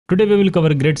Today we will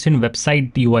cover grids in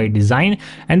website UI design,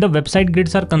 and the website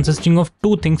grids are consisting of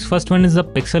two things. First one is the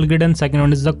pixel grid and second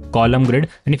one is the column grid.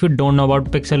 And if you don't know about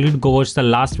pixel grid, go watch the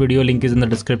last video, link is in the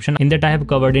description. In that I have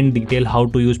covered in detail how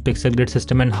to use pixel grid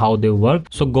system and how they work.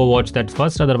 So go watch that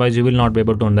first, otherwise you will not be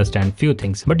able to understand few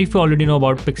things. But if you already know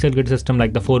about pixel grid system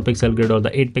like the 4 pixel grid or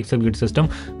the 8 pixel grid system,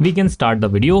 we can start the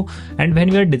video. And when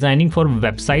we are designing for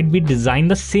website, we design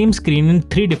the same screen in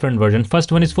 3 different versions.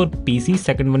 First one is for PC,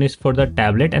 second one is for the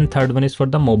tablet, and third one is for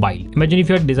the mobile. Imagine if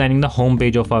you are designing the home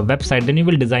page of a website, then you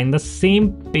will design the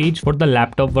same page for the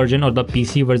laptop version or the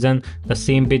PC version, the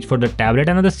same page for the tablet,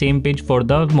 and the same page for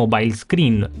the mobile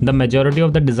screen. The majority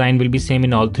of the design will be same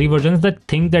in all 3 versions. The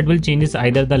thing that will change is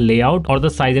either the layout or the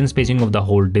size and spacing of the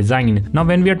whole design. Now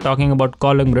when we are talking about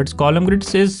column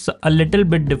grids is a little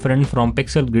bit different from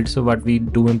pixel grids. So what we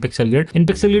do in pixel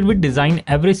grid, we design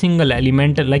every single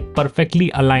element like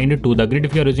perfectly aligned to the grid.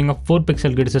 If you are using a 4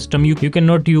 pixel grid system, you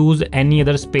cannot use any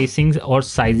other spacings or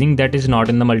sizing that is not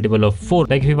in the multiple of 4.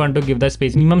 Like if you want to give the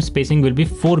spacing, minimum spacing will be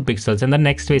 4 pixels and the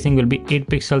next spacing will be 8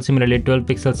 pixels, similarly 12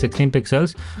 pixels, 16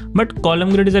 pixels. But column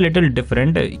grid is a little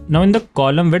different. Now in the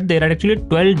column width, there are actually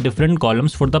 12 different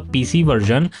columns for the PC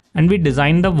version, and we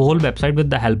design the whole website with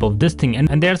the help of this thing.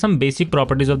 And there are some basic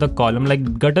properties of the column,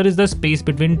 like gutter is the space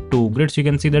between 2 grids. You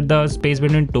can see that the space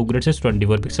between 2 grids is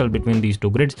 24 pixels between these 2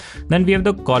 grids. Then we have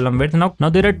the column width. Now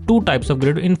there are 2 types of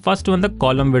grid. In first one, the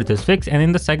column width is fixed, and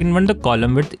in the second one, the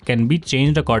column width can be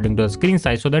changed according to the screen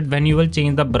size, so that when you will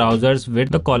change the browser's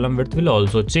width, the column width will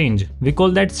also change. We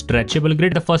call that stretchable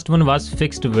grid. The first one was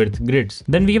fixed width grids.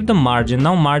 Then we have the margin.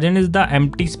 Now margin is the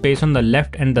empty space on the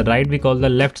left and the right. We call the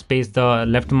left space the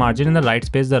left margin and the right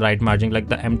space the right margin, like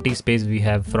the empty space we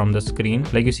have from the screen.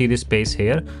 Like you see this space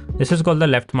here. This is called the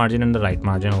left margin and the right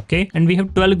margin. Okay. And we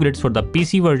have 12 grids for the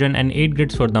PC version and 8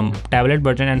 grids for the tablet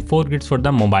version and 4 grids for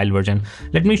the mobile version.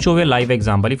 Let me show you a live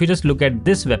example. If you just look at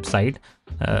this website,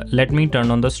 let me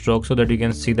turn on the stroke so that you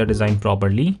can see the design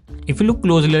properly. If you look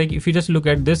closely, like if you just look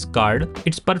at this card,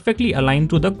 it's perfectly aligned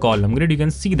to the column grid. You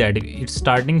can see that it's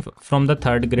starting from the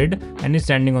 3rd grid and it's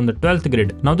ending on the 12th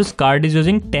grid. Now this card is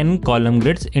using 10 column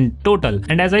grids in total.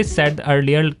 And as I said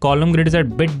earlier, column grid is a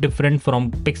bit different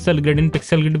from pixel grid. In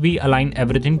pixel grid, we align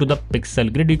everything to the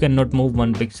pixel grid. You cannot move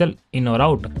 1 pixel in or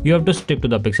out. You have to stick to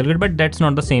the pixel grid, but that's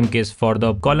not the same case for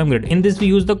the column grid. In this, we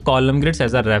use the column grids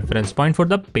as a reference point for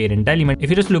the parent element. If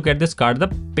you just look at this card, the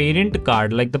parent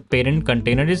card, like the parent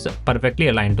container, is perfectly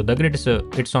aligned to the grid. So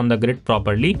it's on the grid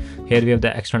properly. Here we have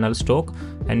the external stroke,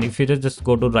 and if you just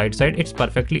go to right side, it's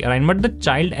perfectly aligned, but the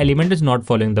child element is not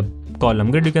following the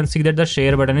column grid. You can see that the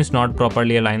share button is not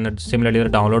properly aligned. Similarly, the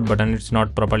download button is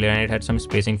not properly aligned. It had some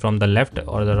spacing from the left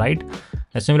or the right.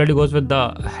 And similarly goes with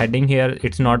the heading here.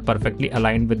 It's not perfectly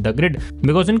aligned with the grid,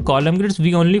 because in column grids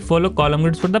we only follow column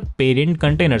grids for the parent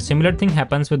container. Similar thing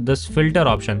happens with this filter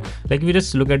option. Like if we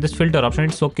just look at this filter option,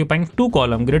 it's occupying 2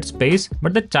 column grid space,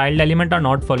 but the child element are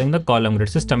not following the column grid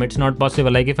system. It's not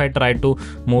possible. Like if I try to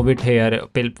move it here,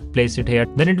 place it here,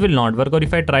 then it will not work. Or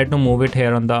if I try to move it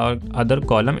here on the other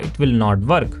column, it will not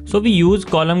work. So we use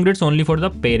column grids only for the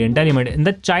parent element. In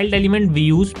the child element, we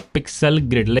use pixel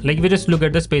grid. Like we just look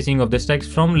at the spacing of this text.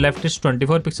 From left is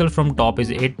 24 pixels, from top is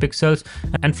 8 pixels,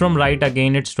 and from right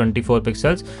again it's 24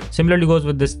 pixels. Similarly goes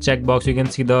with this checkbox. You can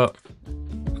see the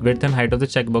width and height of the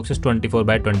checkbox is 24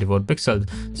 by 24 pixels.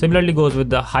 Similarly goes with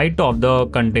the height of the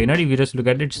container. If you just look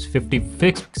at it, it's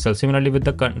 56 pixels. Similarly with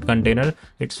the container,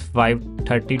 it's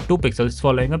 532 pixels. It's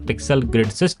following a pixel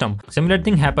grid system. Similar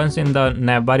thing happens in the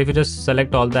navbar. If you just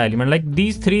select all the elements, like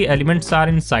these 3 elements are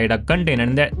inside a container,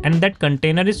 and that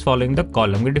container is following the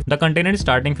column grid. The container is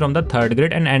starting from the 3rd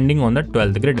grid and ending on the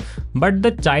 12th grid, but the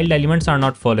child elements are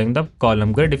not following the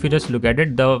column grid. If you just look at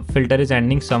it, the filter is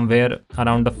ending somewhere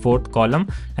around the 4th column,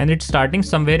 and it's starting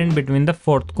somewhere in between the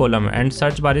 4th column, and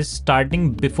search bar is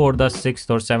starting before the 6th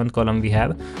or 7th column we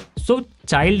have. So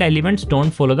child elements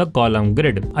don't follow the column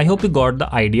grid. I hope you got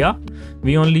the idea.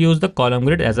 We only use the column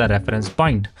grid as a reference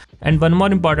point. And one more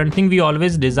important thing, we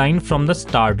always design from the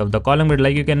start of the column grid.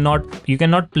 Like you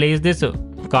cannot place this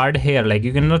card here. Like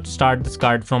you cannot start this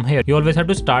card from here. You always have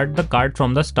to start the card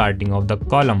from the starting of the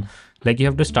column. Like you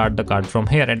have to start the card from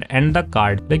here and end the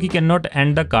card. Like you cannot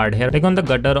end the card here. Like on the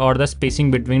gutter or the spacing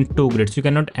between 2 grids, you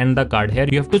cannot end the card here.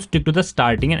 You have to stick to the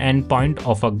starting and end point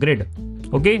of a grid.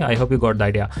 Okay, I hope you got the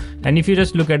idea. And if you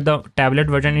just look at the tablet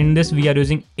version, in this we are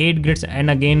using 8 grids, and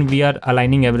again we are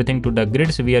aligning everything to the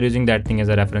grids. We are using that thing as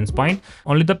a reference point.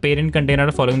 Only the parent container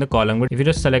are following the column grid. If you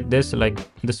just select this, like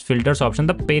this filters option,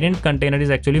 the parent container is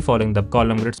actually following the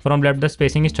column grids. From left the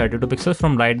spacing is 32 pixels,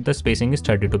 from right the spacing is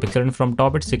 32 pixels, and from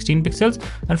top it's 16 pixels,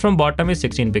 and from bottom is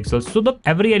 16 pixels. So the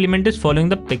every element is following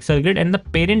the pixel grid, and the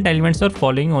parent elements are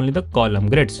following only the column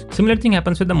grids. Similar thing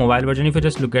happens with the mobile version. If you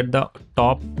just look at the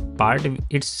top part,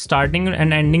 it's starting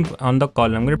and ending on the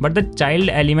column grid, but the child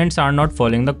elements are not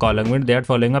following the column grid, they are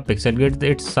following a pixel grid.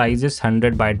 Its size is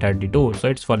 100 by 32, so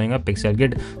it's following a pixel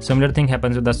grid. Similar thing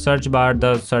happens with the search bar.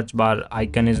 The search bar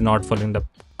icon is not following the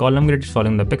column grid, is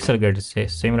following the pixel grid.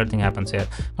 Similar thing happens here.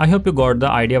 I hope you got the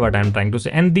idea what I'm trying to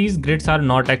say. And these grids are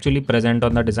not actually present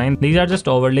on the design. These are just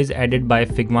overlays added by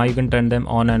Figma. You can turn them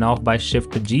on and off by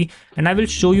Shift G, and I will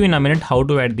show you in a minute how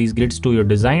to add these grids to your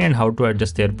design and how to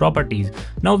adjust their properties.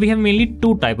 Now we have mainly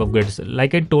two type of grids.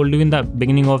 Like I told you in the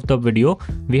beginning of the video,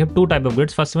 we have two type of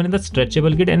grids. First one is the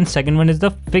stretchable grid, and second one is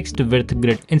the fixed width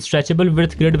grid. In stretchable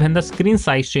width grid, when the screen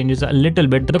size changes a little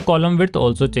bit, the column width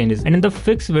also changes, and in the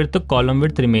fixed width, the column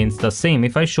width remains the same.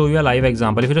 If I show you a live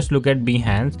example, if you just look at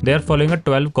Behance, they are following a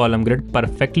 12 column grid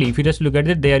perfectly. If you just look at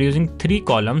it, they are using 3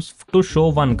 columns to show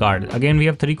one card. Again we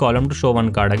have 3 columns to show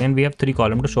one card. Again we have 3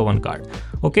 columns to show one card.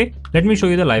 Okay, let me show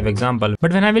you the live example.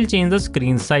 But when I will change the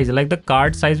screen size, like the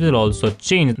card size will also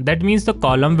change. That means the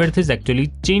column width is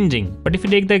actually changing. But if you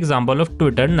take the example of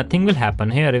Twitter, nothing will happen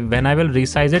here. When I will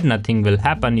resize it, nothing will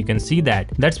happen. You can see that.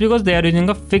 That's because they are using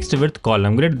a fixed width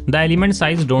column grid. The element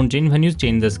size don't change when you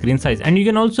change the screen size. And you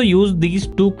can also use these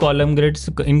 2 column grids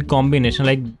in combination,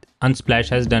 like Unsplash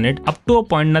has done it. Up to a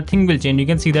point, nothing will change. You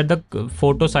can see that the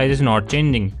photo size is not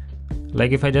changing.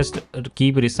 Like if I just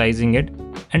keep resizing it,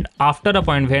 and after a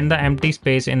point when the empty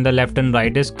space in the left and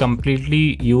right is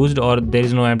completely used, or there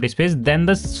is no empty space, then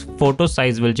the photo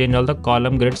size will change, or the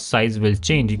column grid size will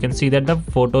change. You can see that the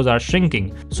photos are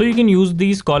shrinking. So you can use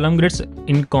these column grids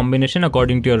in combination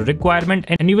according to your requirement,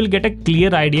 and you will get a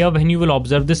clear idea when you will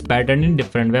observe this pattern in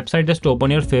different websites. Just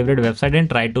open your favorite website and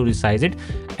try to resize it,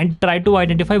 and try to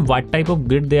identify what type of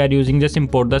grid they are using. Just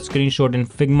import the screenshot in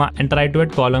Figma and try to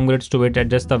add column grids to it,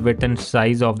 adjust the width and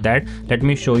size of that. Let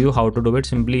me show you how to do it.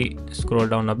 Simply scroll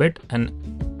down a bit and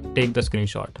take the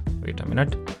screenshot. Wait a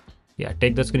minute. Yeah,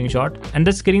 take the screenshot. And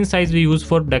the screen size we use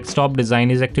for desktop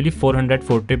design is actually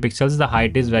 440 pixels. The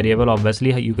height is variable.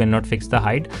 Obviously you cannot fix the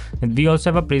height. And we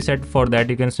also have a preset for that.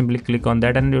 You can simply click on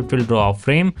that and it will draw a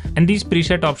frame. And these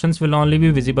preset options will only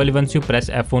be visible once you press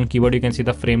F1 keyboard. You can see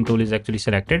the frame tool is actually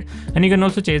selected, and you can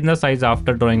also change the size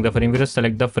after drawing the frame. You just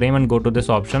select the frame and go to this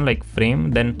option like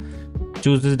frame, then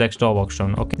choose this desktop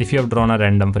option. Okay, if you have drawn a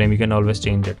random frame, you can always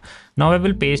change it. Now I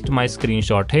will paste my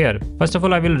screenshot here. First of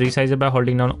all, I will resize it by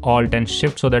holding down Alt and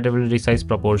Shift so that it will resize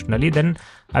proportionally. Then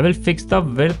I will fix the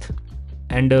width,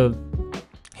 and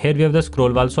here we have the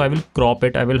scroll bar, so I will crop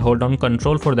it. I will hold down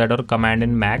Control for that, or Command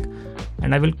in Mac,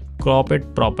 and I will crop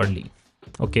it properly.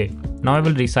 Okay, now I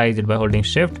will resize it by holding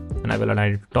Shift, and I will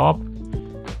align it to top,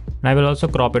 and I will also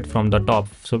crop it from the top.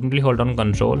 So simply hold down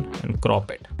Control and crop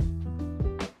it.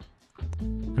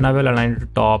 And I will align it to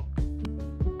top.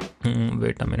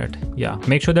 Wait a minute. Yeah,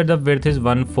 make sure that the width is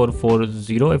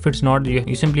 1440. If it's not,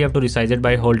 you simply have to resize it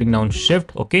by holding down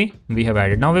Shift. Okay, we have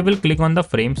added. Now we will click on the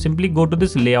frame. Simply go to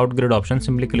this layout grid option.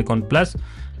 Simply click on plus.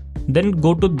 Then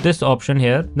go to this option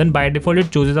here. Then by default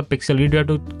it chooses a pixel grid. You have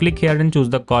to click here and choose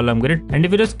the column grid. And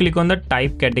if you just click on the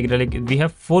type category, like we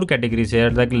have 4 categories here,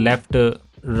 like left,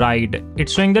 right.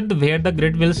 It's showing that where the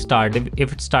grid will start.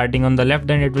 If it's starting on the left,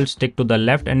 then it will stick to the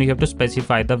left, and you have to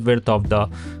specify the width of the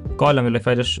column. If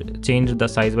I just change the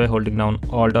size by holding down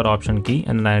Alt or Option key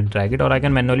and then I drag it, or I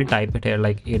can manually type it here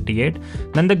like 88,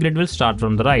 then the grid will start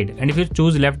from the right. And if you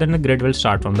choose left, then the grid will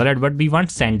start from the left. But we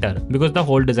want center because the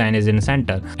whole design is in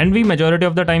center, and we majority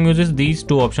of the time uses these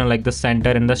 2 options, like the center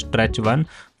and the stretch one,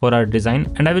 for our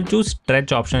design. And I will choose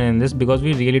stretch option in this because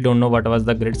we really don't know what was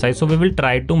the grid size. So we will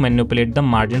try to manipulate the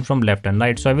margin from left and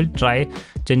right. So I will try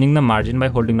changing the margin by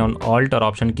holding down Alt or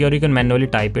Option key, or you can manually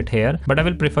type it here. But I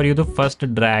will prefer you to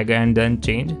first drag and then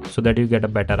change so that you get a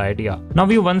better idea. Now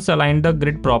we once aligned the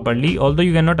grid properly, although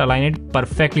you cannot align it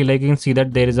perfectly. Like you can see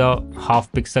that there is a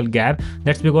half pixel gap.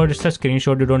 That's because it's a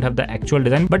screenshot. You don't have the actual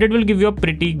design, but it will give you a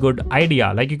pretty good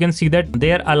idea. Like you can see that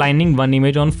they are aligning one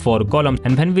image on 4 columns.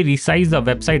 And when we resize the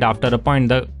website after a point,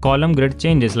 the column grid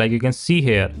changes, like you can see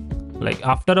here. like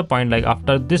after a point, like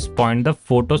after this point, the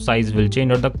photo size will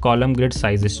change or the column grid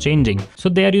size is changing. So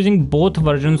they are using both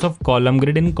versions of column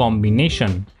grid in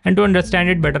combination. And to understand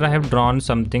it better, I have drawn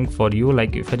something for you.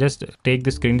 Like if I just take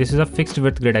the screen, this is a fixed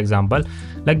width grid example.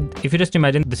 Like if you just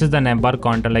imagine, this is the navbar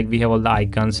content, like we have all the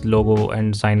icons, logo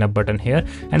and sign up button here,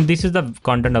 and this is the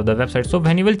content of the website. So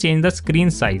when you will change the screen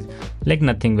size, like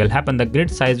nothing will happen, the grid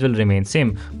size will remain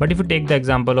same. But if you take the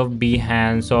example of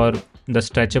Behance or the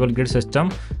stretchable grid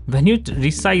system, when you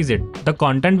resize it, the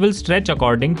content will stretch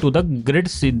according to the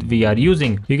grid we are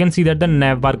using. You can see that the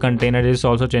navbar container is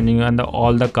also changing and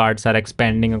all the cards are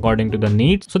expanding according to the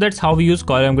needs. So that's how we use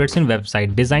column grids in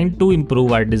website design to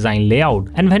improve our design layout.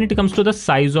 And when it comes to the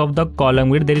size of the column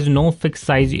grid, there is no fixed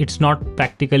size. It's not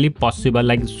practically possible.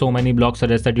 Like so many blogs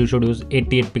suggest that you should use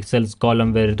 88 pixels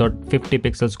column width or 50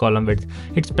 pixels column width.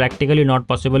 It's practically not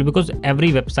possible because every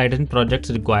website and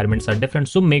project's requirements are different.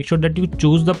 So make sure that you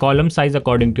choose the column size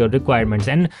according to your requirements.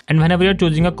 And whenever you're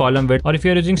choosing a column width, or if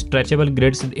you're using stretchable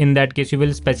grids, in that case you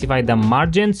will specify the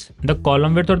margins. The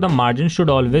column width or the margin should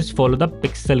always follow the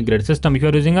pixel grid system. If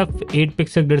you're using a 8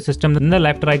 pixel grid system, then the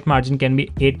left right margin can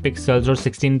be 8 pixels or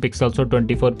 16 pixels or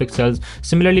 24 pixels.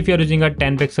 Similarly, if you're using a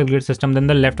 10 pixel grid system, then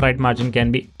the left right margin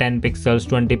can be 10 pixels,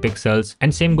 20 pixels.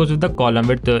 And same goes with the column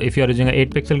width. If you're using a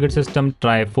 8 pixel grid system,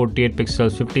 try 48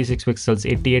 pixels, 56 pixels,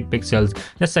 88 pixels.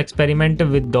 Just experiment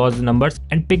with those numbers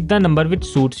and pick the number which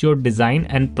suits your design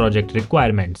and project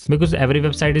requirements, because every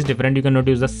website is different. You cannot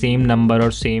use the same number or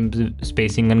same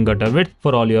spacing and gutter width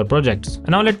for all your projects. And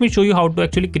now let me show you how to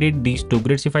actually create these two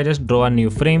grids. If I just draw a new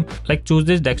frame, like choose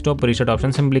this desktop preset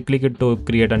option, simply click it to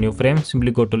create a new frame, simply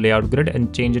go to layout grid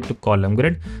and change it to column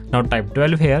grid. Now type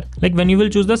 12 here. Like when you will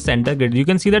choose the center grid, you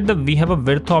can see that we have a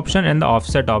width option and the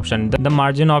offset option. The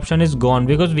margin option is gone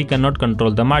because we cannot control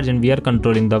the margin, we are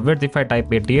controlling the width. If I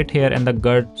type 88 here and the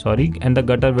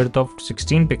gutter width of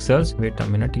 16 pixels, wait a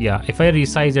minute, yeah, if I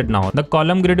resize it now, the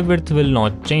column grid width will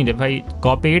not change. If I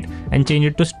copy it and change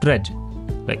it to stretch,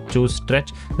 like choose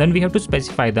stretch, then we have to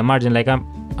specify the margin. Like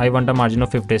I want a margin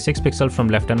of 56 pixels from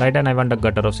left and right, and I want a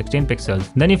gutter of 16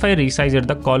 pixels. Then if I resize it,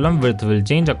 the column width will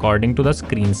change according to the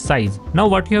screen size. Now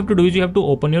what you have to do is you have to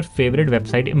open your favorite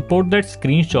website, import that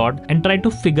screenshot and try to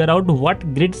figure out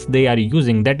what grids they are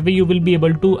using. That way you will be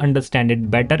able to understand it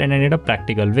better and in a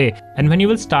practical way. And when you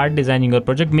will start designing your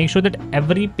project, make sure that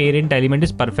every parent element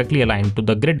is perfectly aligned to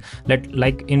the grid.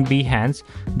 Like in Behance,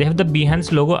 they have the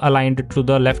Behance logo aligned to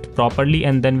the left properly,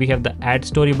 and then we have the add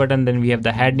story button, then we have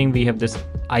the heading, we have this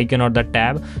icon or the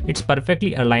tab. It's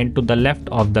perfectly aligned to the left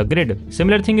of the grid.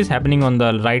 Similar thing is happening on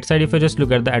the right side. If you just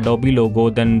look at the Adobe logo,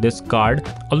 then this card,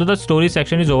 although the story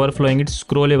section is overflowing, it's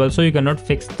scrollable, so you cannot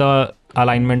fix the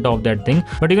alignment of that thing,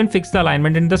 but you can fix the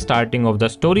alignment in the starting of the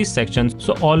stories section.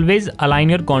 So always align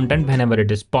your content whenever it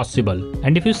is possible.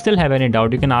 And if you still have any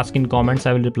doubt, you can ask in comments.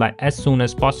 I will reply as soon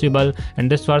as possible.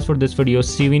 And this was for this video.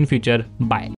 See you in future. Bye.